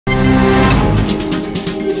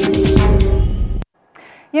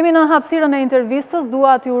Jemi në hapësirën e intervistës,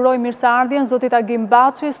 dua t'ju uroj mirëseardhjen zotit Agim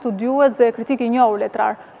Baçi, studiues dhe kritik I njohur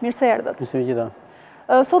letrar. Mirë se erdhët. Mirë se gjitha.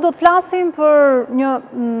 Sot do të flasim për një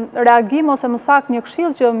reagim ose më saktë një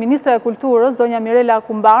këshill që Ministra e Kulturës, donja Mirela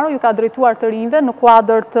Kumbaro, ju ka drejtuar të rinjve në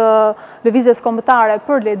kuadër të lëvizjes kombëtare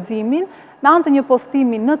për leximin, me anë të një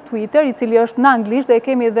postimi në Twitter, I cili është në anglisht dhe e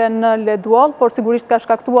kemi edhe në leduol, por sigurisht ka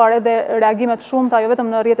shkaktuar edhe reagimet shumëta, jo vetëm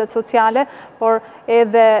në rrjetet sociale, por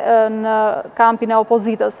edhe në kampin e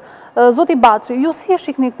opozitës. Zoti Baçi, ju si e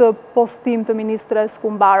shikni këtë postim të Ministres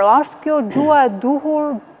Kumbaro? Ashtë kjo gjua e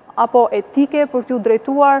duhur apo etike për t'ju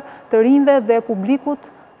drejtuar të rinjve dhe publikut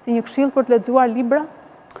si një këshill për të lexuar libra?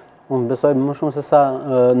 Unë besoj më shumë se sa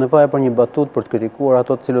nevoja për një batutë për të kritikuar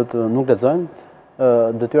ato të cilët nuk lexojnë,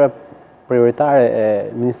 detyra prioritare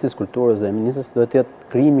e Ministrisë Kulturës dhe Ministrisë duhet të jetë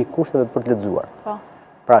krijimi I kushteve për të lexuar.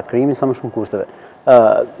 Pra, krijimi sa më shumë kushteve.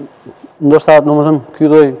 Ndoshta, domethënë, ky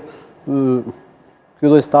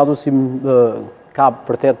lloj statusi ka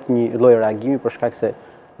vërtet një lloj reagimi për shkak se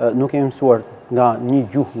nuk kemi mësuar nga një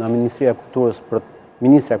gjuhë nga Ministria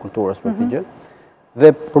e Kulturës për këtë gjë. Dhe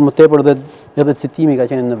për më tepër edhe citimi ka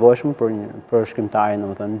qenë nevojshëm për shkrimtarin,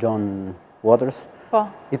 domethënë John Waters,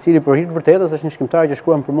 I cili për hir të vërtetës është një shkrimtar që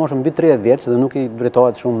shkruan për moshën mbi 30 vjeç dhe nuk I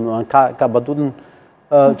drejtohet shumë, ka batutën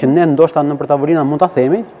që ne ndoshta nëpër tavolina mund ta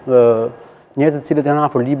themi, njerëzit të cilët janë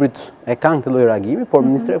afër librit e kanë këtë lloj reagimi, por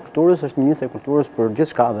Ministria e Kulturës është Ministra e Kulturës për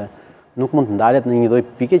gjithçka dhe nuk mund të ndalet në një lloj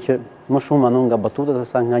pike që më shumë anon nga batutat se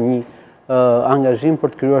sa nga një angazhim për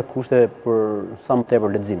të krijuar kushte për sa më tepër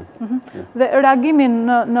lexim. Dhe reagimin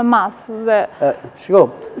në masë dhe si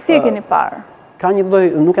e keni parë? Ka një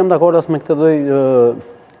lloj, nuk jam dakord as me këtë lloj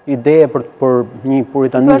ideje për një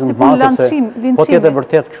puritanizëm të madh, sepse po të jetë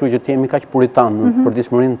vërtet kështu që të jemi kaq puritan për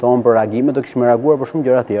përditshmërinë tonë për reagime, do kishim reaguar për shumë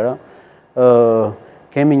gjëra tjera.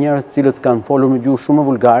 Kemi njerëz të cilët kanë folur me gjuhë shumë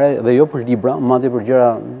vulgare dhe jo për libra, madje për gjëra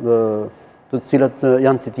të cilat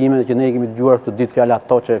janë citime që ne kemi dëgjuar këtë ditë fjala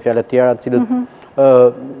toçe, fjalë të tjera, të cilët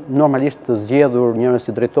normalisht të zgjedhur, njerëz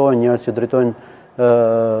që drejtojnë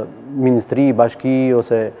ministri, bashki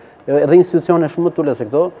ose edhe institucione shumë më tule se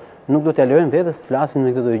këto, nuk do t'ja lejojnë vetes të flasin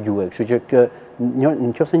me këtë lloj gjuhë. Kështu që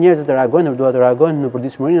nëse njerëzit të reagojnë, duhet të reagojnë në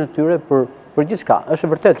përditshmërinë e tyre për gjithçka. Është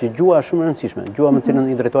vërtet që gjuha është shumë e rëndësishme. Gjuha me cilën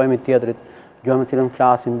I drejtohemi tjetrit, gjuha me cilën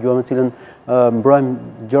flasim, gjuha me cilën mbrojmë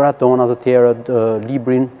gjërat tona të tjera,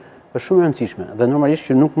 librin, është shumë e rëndësishme. Dhe normalisht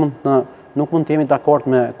që nuk mund të jemi dakord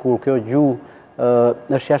me kur kjo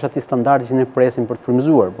gjuhë është jashtë atij standardi që ne presim për të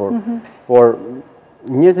frymëzuar, por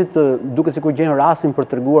njerëzit duket sikur gjejnë rastin për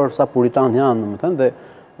treguar sa puritan janë, domethënë, dhe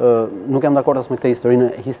nuk jam dakord as me këtë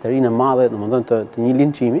histerinë e madhe, domethënë të një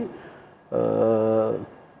linçimi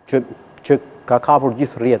që ka kapur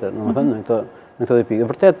gjithë rrjetet, domethënë në këtë pikë.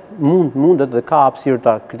 Vërtet mundet dhe ka hapësirë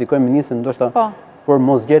ta kritikojmë ministrin ndoshta për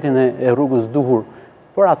mosgjetjen e rrugës duhur,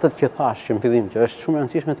 por atë që thash që në fillim që është shumë e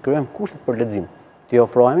rëndësishme të krijojmë kushtet për lexim. T'i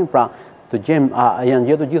ofrohemi, pra të gjejmë a janë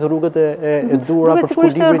gjetur gjithë rrugët e duhura për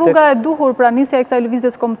shkollë librit. Duket rruga e duhur pra nisja e kësaj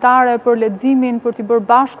lëvizjes kombëtare për leximin, për t'i bërë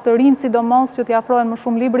bashkë të rinj sidomos që t'i afrohen më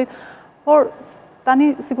shumë librit, por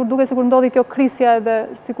tani duket sikur ndodhi kjo krisja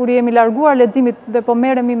edhe sikur jemi larguar leximit dhe po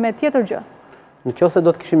merremi me tjetër gjë. Nëse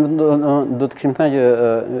do të kishim thënë që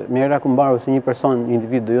Mirela Kumbaro si një person,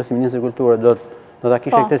 individ, do jo si ministri I Kulturës, do ta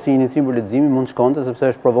kishte këtë si inicim për leximin, mund të shkonte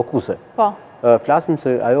sepse është provokuese. Flasim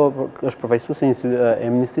se ajo është përfaqësuese e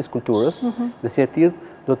Ministrisë Kulturës dhe si e tillë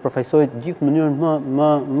do të përfaqësohet gjithë mënyrën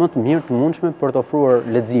më të mirë të mundshme për të ofruar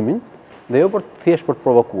leximin dhe jo thjesht për të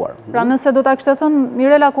provokuar. Pra nëse do ta kishte thënë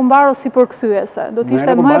Mirela Kumbaro si përkthyese, do të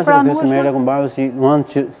ishte më e pranueshme. Mirela Kumbaro si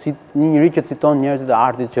një njerëz që citon njerëzit e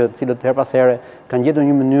artit që cilët her pas here kanë gjetur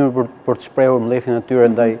një mënyrë për të shprehur mbledhjen e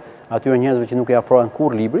tyre ndaj atyre njerëzve që nuk I afrohen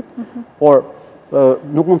kurrë librit, por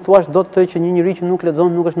nuk mund të thuash dot që një njerëz që nuk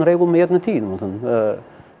lexon nuk është në rregull me jetën e tij, domethënë.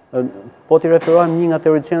 Po ti referohem një nga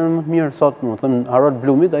teoricianët më të mirë sot, domethënë Harold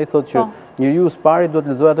Bloomit, ai thotë që njeriu I pari duhet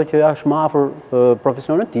të lexojë ato që është më afër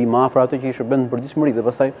profesionit të tij, më afër ato që I shërben në përditshmëri dhe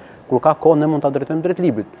pastaj kur ka kohë ne mund ta drejtojmë drejt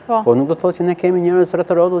librit. Po nuk do të thotë që ne kemi njerëz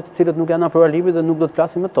rreth rrotull të cilët nuk janë afruar librit dhe nuk do të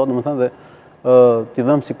flasim me to, domethënë dhe t'i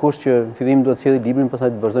vëmë sikush që në fillim duhet të sjellë librin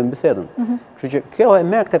pastaj të vazhdojmë bisedën. Kështu që kjo e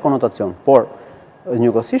merr këtë konotacion, por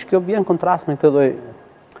njëkohësisht kjo bie në kontrast me këtë lloj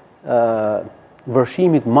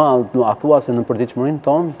vërshimit madh, thuase në përditshmërinë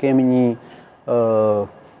tonë, kemi një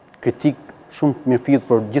kritik shumë të mirëfillt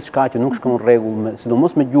për gjithçka që nuk shkon në rregull,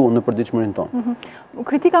 sidomos me gjuhën në përditshmërinë tonë.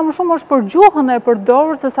 Kritika më shumë është për gjuhën e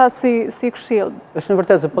përdorur se sa si këshill. Është në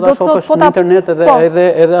vërtetë se po ta shohësh në internet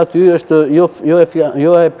edhe aty është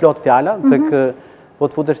jo e plot fjala, tek po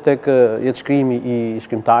të futesh tek jetë shkrimi I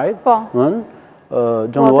shkrimtarit,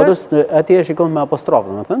 John Waters, atje e shikon me apostrof,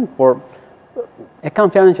 domethënë, por E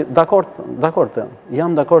kam fjalën që, dakord,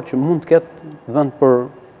 jam dakord që mund të ketë vend për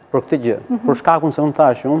këtë gjë, për shkakun se unë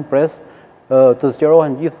thashë, unë pres të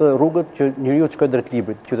zgjerohen gjithë rrugët që njeriu të shkojë drejt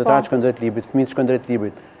librit, qytetarët shkojnë drejt librit, fëmijët shkojnë drejt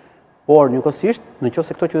librit. Por njëkohësisht,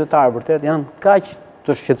 nëse këto qytetarë vërtet janë kaq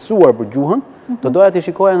të shqetësuar për gjuhën, do doja të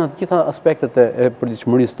shikoja në të gjitha aspektet e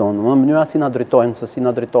përditshmërisë tonë, në mënyra si na drejtojnë, se si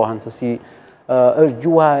na drejtohen, se si është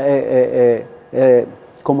gjuha e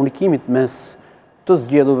komunikimit mes të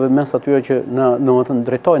zgjedhurve, mes atyre që në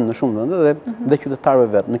drejtojnë në shumë vende dhe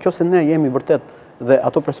qytetarëve vetë. Nëse ne jemi vërtet dhe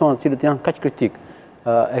ato persona të cilët janë kaq kritik,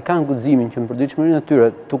 e kanë guximin që në përditshmërinë e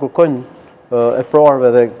tyre të kërkojnë e prorëve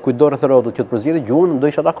dhe kujdo rreth rrotut që të përzgjedhë gjuhën, do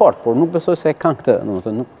isha dakord, por nuk besoj se e kanë këtë,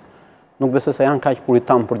 domethënë nuk besoj se janë kaq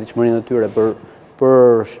puritan për përditshmërinë e tyre për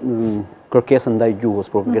kërkesën ndaj gjuhës,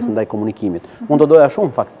 për kërkesën ndaj komunikimit. Unë do doja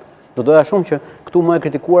shumë fakt. Do doja shumë që këtu më e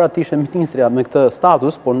kritikuara të ishte Ministria me këtë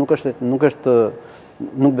status, por nuk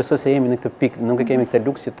besoj se jemi në këtë pikë, nuk e kemi këtë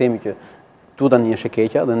luks që themi që tu tani është e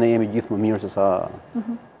keqja dhe ne jemi gjithë më mirë se sa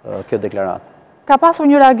kjo deklaratë. Ka pasur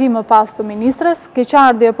një reagim më pas të ministres,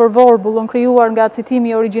 keqardhje për vorbullën krijuar nga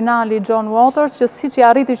citimi origjinal i John Waters, që siç i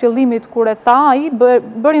arriti qëllimit kur e tha ai,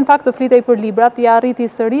 bëri në fakt të flitej për librat, i arriti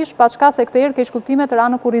sërish, pa çka se këtë herë keq kuptimet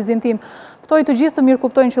ranë në kurrizin tim. Ftoi të gjithë të mirë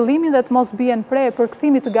kuptojnë qëllimin dhe të mos bien pre për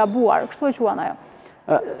kthimit të gabuar. Kështu e quan ajo.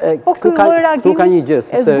 Po ky lloj reagimi e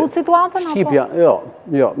zbut situatën apo? Shqipja,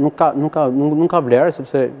 jo, nuk ka vlerë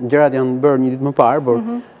sepse gjërat janë bërë një ditë më parë, por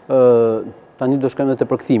tani do shkojmë te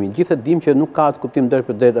përkthimi. Gjithë e dim që nuk ka të kuptim drejt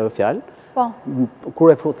për drejt ajo fjalë. Po.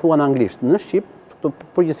 Kur e thuan anglisht, në shqip,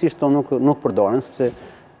 përgjithsisht to nuk përdoren sepse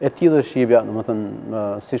e tillë është shqipja, domethënë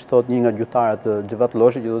siç thot një nga gjuhëtarët Xhevat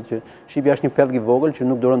Lloshi, që thotë që shqipja është një pellg i vogël që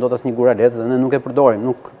nuk duron dot asnjë guralec dhe ne nuk e përdorim,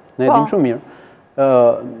 ne e dim shumë mirë.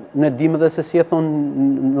 Ne dim edhe se si e thon,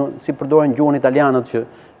 si përdoren gjuhën italianët që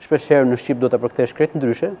shpeshherë në shqip do ta përkthesh krejt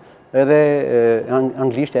ndryshe, edhe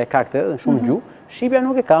anglishtja e ka këtë, shumë gjuhë. Shqipja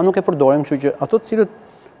nuk e ka, nuk e përdorim, kështu që ato të cilët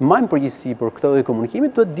majnë përgjegjësi për këtë lloj komunikimi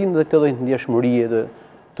duhet dinë edhe këtë lloj ndjeshmërie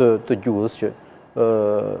të gjuhës që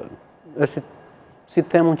është si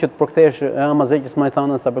themun që të përkthesh amazegjes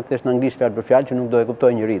majthanës ta përkthesh në anglisht fjalë për fjalë që nuk do e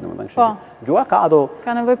kuptojë njëri, domethënë kështu. Gjuha ka ato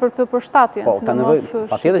ka nevojë për këtë përshtatje, po, ka nevojë,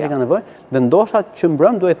 patjetër që ka nevojë, dhe ndoshta që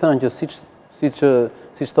mbrëm duhet thënë që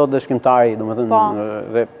siç thotë dhe shkrimtari, domethënë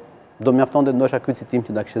dhe do mjaftonte ndoshta ky citim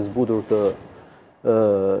që ta kishte zbutur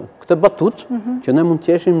këtë batutë që ne mund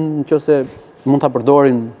të qeshim nëse mund ta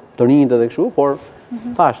përdorin të rinjt edhe kështu, por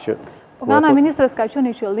thash që nga ana e ministres ka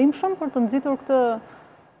qenë i qëllimshëm për të nxitur këtë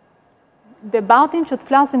debatin që të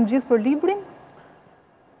flasim gjithë për librin?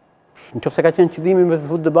 Nëse ka qenë qëllimi me të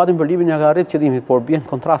fut debatin për librin, ja ka arrit qëllimit, por bën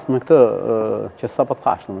kontrast me këtë që sapo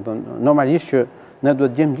thash, domethënë normalisht që ne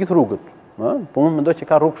duhet gjejmë gjithë rrugët, po unë mendoj që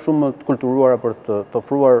ka rrugë shumë të kulturuara për të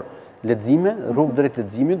ofruar lexime, rrugë drejt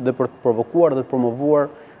leximit dhe për të provokuar dhe të promovuar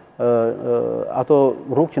ato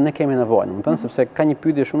rrugë që ne kemi nevojë, domethënë sepse ka një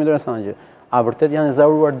pyetje shumë interesante që a vërtet janë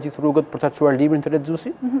ezauruar gjithë rrugët për ta çuar librin te lexuesi?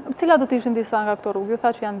 Cilat do të ishin disa nga këto rrugë? Ju tha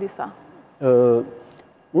që janë disa.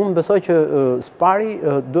 Unë besoj që spari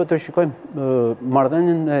duhet të rishikojmë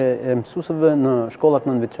marrëdhënien e mësuesve në shkollat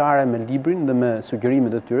nënveçare me librin dhe me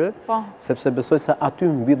sugjerimet e tyre, sepse besoj se aty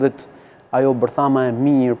mbyllet ajo bërthama e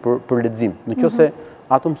mirë për lexim. Nëse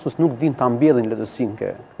ato mësues nuk dinë ta mbjellin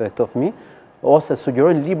lehtësinë këto fëmijë, ose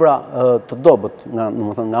sugjerojnë libra të dobët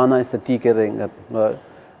nga ana estetike dhe nga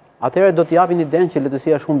atëherë do t'i japin idenë që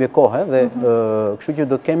lehtësia është humbje kohe dhe kështu që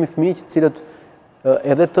do të kemi fëmijë të cilët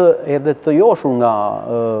edhe të joshur nga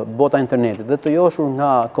bota e internetit, dhe të joshur nga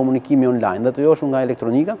komunikimi online, dhe të joshur nga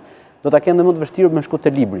elektronika, do ta kenë më të vështirë me shku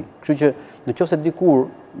te libri. Kështu që nëse dikur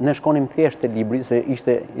ne shkonim thjesht te libri, se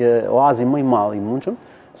ishte oazi më i madh i mundshëm,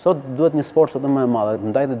 sot duhet një sforcë më e madhe,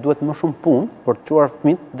 ndaj dhe duhet më shumë punë për të çuar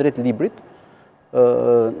fëmijët drejt librit.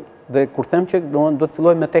 Dhe kur them që do të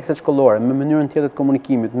filloj me tekstet shkollore, me mënyrën tjetër të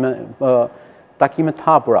komunikimit, me takimet të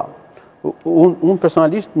hapura. Unë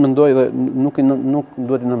personalisht mendoj dhe nuk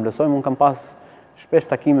duhet i nënvlerësojmë, unë kam pas shpesh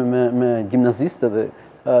takime me gjimnazistë dhe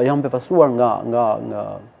jam befasuar nga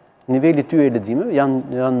niveli i tyre i leximeve,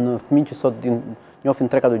 janë fëmijë që sot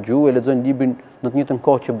njohin 3-4 gjuhë, e lexojnë librin në të njëjtën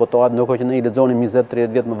kohë që botohet, ndërkohë që ne i lexonim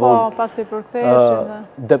 20-30 vjet më vonë. Po, pasi përktheheshin.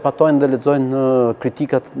 Debatojnë dhe lexojnë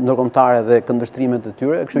kritikat ndërkombëtare dhe këndvështrimet e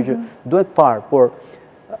tyre, kështu që duhet parë, por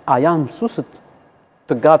a janë mësuesët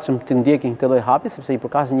të gatshëm të ndjekin këtë lloj hapi, sepse i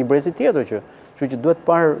përkasin një brezi tjetër që, kështu që duhet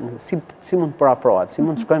parë si mund të parafrohet, si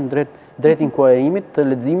mund të shkojmë drejt inkuadrimit të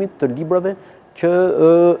leximit të librave që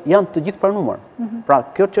janë të gjithë pranuar. Pra,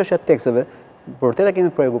 kjo çështja e teksteve vërtet e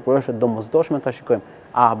kemi prekur, por është domosdoshme ta shikojmë.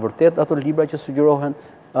 A vërtet ato libra që sugjerohen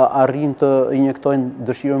arrin të injektojnë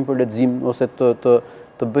dëshirën për lexim ose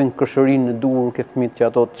të bëjnë kërshërinë e duhur ke fëmijët që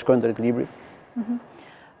ato të shkojnë drejt librit?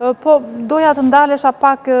 Po, doja të ndalesha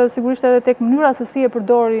pak sigurisht edhe tek mënyra se si e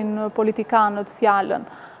përdorin politikanët fjalën.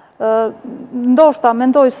 Ndoshta,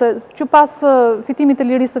 mendoj se që pas fitimit të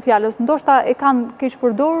lirisë të fjallës, ndoshta e kanë keq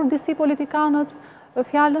përdorur disi politikanët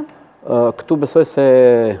fjalën? Këtu besoj se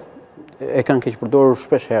e kanë keq përdorur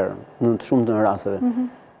shpesh herë, në të shumë të rasteve.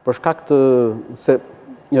 Për shkak të se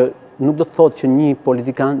nuk do të thotë që një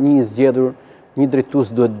politikan, një zgjedhur, një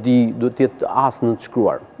drejtues duhet të jetë as në të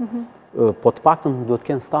shkruar. Po të paktën duhet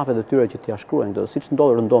të kenë stafe detyra që t'ia shkruajnë këto, siç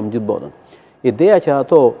ndodh rëndom në gjithë botën. Ideja që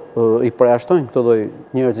ato i përjashtojnë këto lloj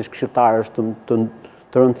njerëzish këshilltarësh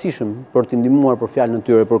të rëndësishëm për t'i ndihmuar për fjalën e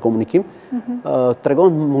tyre për komunikim,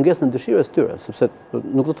 tregon mungesën e dëshirës së tyre, sepse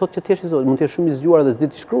nuk do të thotë që ti je i zotë, mund të jesh shumë i zgjuar dhe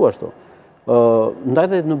s'di të shkruash ato. Ndaj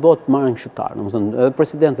dhe në botë marrin këshilltarë, domethënë edhe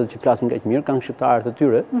presidentët që flasin kaq mirë kanë këshilltarët e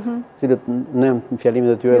tyre, cilët ne në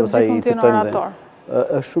fjalimet e tyre pastaj i citojmë dhe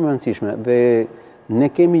është shumë e rëndësishme dhe ne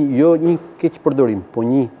kemi jo një keq përdorim, po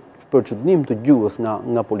një përçudnim të gjuhës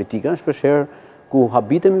nga politika, shpeshherë ku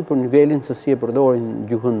habitemi për nivelin se si e përdorin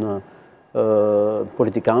gjuhën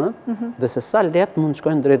politikanët dhe se sa lehtë mund të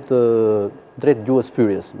shkojnë drejt gjuhës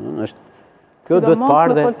fyrjes. Sidomos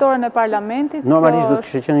në foltorën e parlamentit, normalisht do të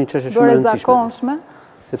kishte qenë një çështje shumë e rëndësishme,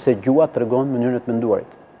 sepse gjuha tregon mënyrën e të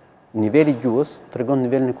menduarit. Niveli i gjuhës tregon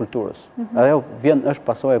nivelin e kulturës. Ajo është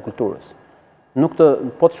pasojë e kulturës. Nuk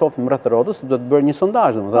po të shohim rreth rrotës, do të bërë një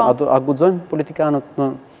sondazh, domethënë a guxojnë politikanët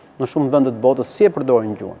në shumë vende të botës si e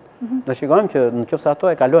përdorin gjuhën. Dhe shikojmë që nëse ato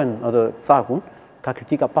e kalojnë atë cakun, ka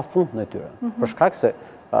kritika pafund ndaj tyre. Për shkak se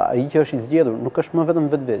ai që është i zgjedhur nuk është më vetëm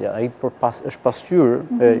vetvetja, ai është pasqyrë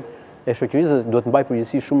e shoqërisë dhe duhet mbaj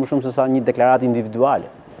përgjegjësi shumë më shumë se sa një deklaratë individuale.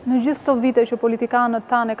 Në gjithë këto vite që politikanët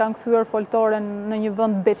tanë kanë kthyer foltoren në një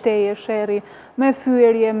vend beteje, sherri, me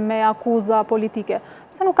fyerje, me akuza politike,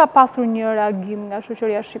 pse nuk ka pasur një reagim nga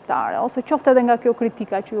shoqëria shqiptare, ose qoftë edhe nga kjo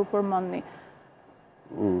kritika që ju përmendni?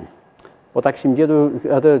 Po ta kishim gjetur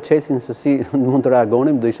atë çesin se si mund të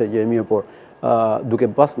reagonim, do ishte gjë e mirë, por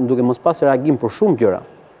duke mos pas reagim për shumë gjëra.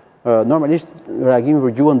 Normalisht reagimi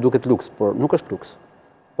për gjuhën duket luks, por nuk është luks.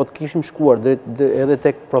 Po të kishim shkuar edhe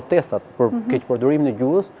tek protestat për keqpërdorimin e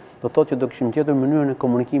gjuhës, do thotë që do kishim gjetur mënyrën e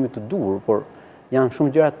komunikimit të duhur, por janë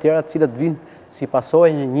shumë gjëra të tjera të cilat vinë si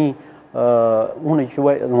pasojë një unë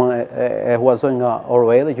e huazoj nga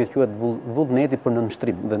Orwelli që quhet vullneti për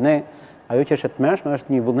nënshtrim. Dhe ne ajo që është e tmerrshme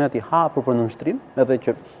është një vullnet i hapur për nënshtrim, edhe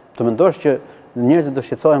që të mendosh që njerëzit do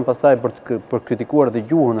shqetësohen pastaj për kritikuar dhe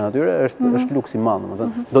gjuhën e atyre është luks i madh,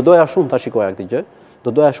 domethënë. Do doja shumë ta shikoja këtë gjë,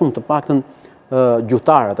 do doja shumë të paktën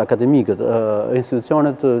gjuhëtarët, akademikët,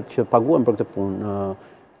 institucionet që paguajnë për këtë punë,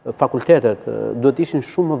 fakultetet, duhet ishin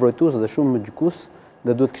shumë më vrojtues dhe shumë më gjykues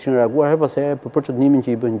dhe duhet kishin reaguar her pas here për përçudnimin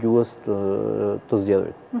që i bën gjuhës të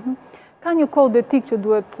zgjedhurit. Ka një kod etik që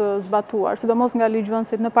duhet zbatuar, sidomos nga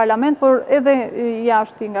ligjvënësit në parlament, por edhe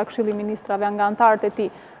jashtë nga Këshilli i Ministrave, nga anëtarët e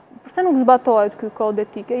tij. Përse nuk zbatohet ky kod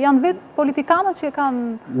etik? Janë vetë politikanët që e kanë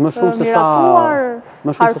miratuar,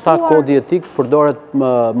 më shumë se sa kodi etik përdoret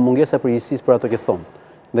mungesa e përgjegjësisë për ato që thonë.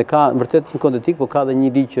 Dhe ka vërtet një kod etik, por ka edhe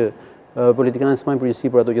një ligj që politikanët s'majnë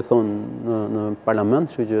përgjegjësi për ato që thonë në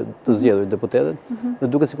parlament, kështu që të zgjedhurit deputetët,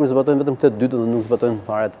 dhe duket sikur zbatojnë vetëm këtë dytë dhe nuk zbatojnë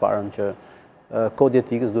fare të parën që kodi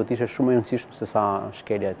etikës duhet ishte shumë e rëndësishme se sa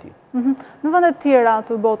shkelja e tij. Në vende të tjera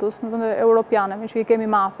të botës, në vende europiane, me që i kemi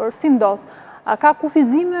më afër, si ndodh? A ka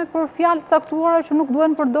kufizime për fjalë caktuara që nuk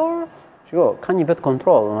duhen përdorur? Shiko, ka një vetë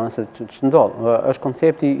kontroll, se ç'ndodh. Është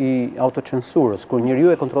koncepti i autocensurës, kur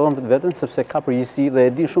njeriu e kontrollon vetveten sepse ka përgjegjësi dhe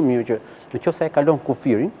e di shumë mirë që nëse e kalon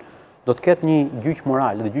kufirin, do të ketë një gjyq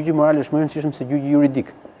moral, dhe gjyqi moral është më i rëndësishëm se gjyqi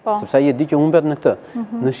juridik, sepse ai e di që humbet në këtë.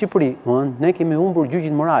 Në Shqipëri, ne kemi humbur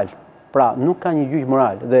gjyqin moral. Pra, nuk ka një gjyq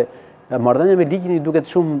moral dhe marrëdhënia me ligjin i duket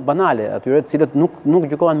shumë banale, atyre të cilët nuk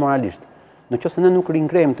gjykohen moralisht. Nëse ne nuk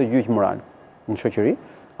ringrejmë të gjyq moral në shoqëri,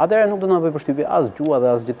 atëherë nuk do na bëj përshtypje as gjuha dhe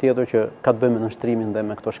as gjë tjetër që ka të bëjë me nënshtrimin dhe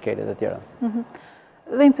me këto shkeljet e tjera.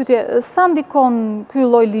 Dhe një pyetje, sa ndikon ky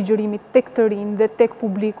lloj ligjërimi tek të rinj dhe tek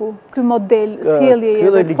publiku, ky model sjelljeje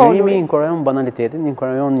ky lloj ligjërimi inkurajon banalitetin,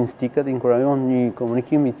 inkurajon instiktet, inkurajon një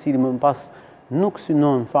komunikim i cili më pas nuk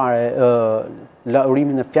synon fare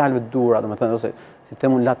urimin e fjalëve të duhura, domethënë ose si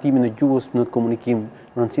themun latimin e gjuhës në komunikim,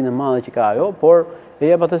 rëndësinë e madhe që ka ajo, por e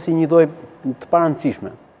jep atë si një lloj të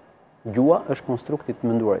parëndësishme. Gjuha është konstrukti i të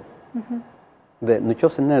menduarit. Dhe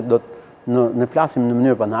nëse ne ne flasim në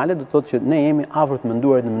mënyrë banale, do të thotë që ne jemi afër të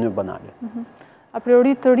menduarit në mënyrë banale. A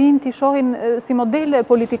priori të rinj ti shohin si modele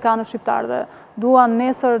politikanë shqiptarë dhe duan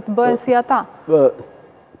nesër të bëhen si ata.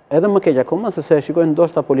 Edhe më keq akoma, sepse e shikojnë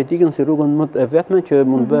ndoshta politikën si rrugën më e vetme që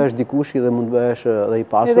mund të bëhesh dikush dhe mund të bëhesh edhe i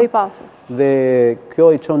pasur. Dhe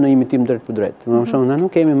kjo i çon në imitim drejt për drejt. Në shumë ne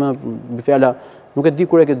nuk kemi më fjala Nuk e di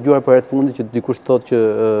kur e ke dëgjuar për herë të fundit që dikush thotë që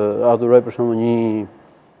adhuroj për shembull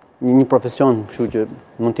një profesion, kështu që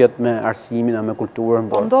mund të jetë me arsimin, me kulturën.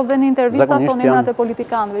 Po ndodh dhe në intervista thonë emrat e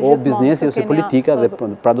politikanëve gjithmonë. O biznesi ose politika dhe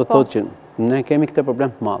pra do të thotë që ne kemi këtë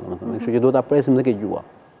problem të madh, domethënë, kështu që duhet ta presim dhe ke gjua.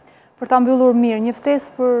 Për ta mbyllur mirë, një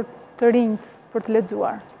ftesë për të rinjt për të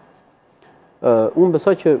lexuar. Unë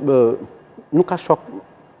besoj që nuk ka shok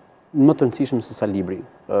më të rëndësishëm se sa libri.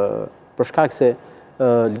 Për shkak se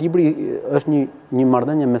libri është një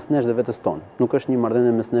marrëdhënie mes nesh dhe vetes tonë, nuk është një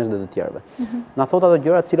marrëdhënie mes nesh dhe të tjerëve. Na thot ato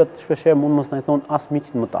gjëra të cilat shpeshherë mund mos na i thon as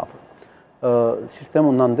miqt më të afër. Sistemi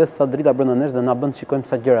na ndes sa drita brenda nesh dhe na bën të shikojmë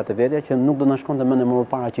sa gjëra të vetja që nuk do na shkonte mend më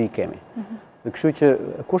parë që i kemi. Dhe kështu që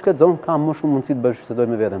kush lexon ka më shumë mundësi të bashkëbisedojë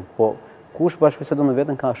me veten, po kush bashkëbisedon me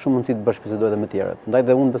veten ka shumë mundësi të bashkëbisedojë edhe me të tjerët. Ndaj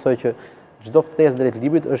dhe unë besoj që çdo ftesë drejt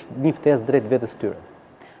librit është një ftesë drejt vetes tyre.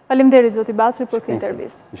 Faleminderit zoti Baçi për këtë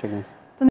intervistë.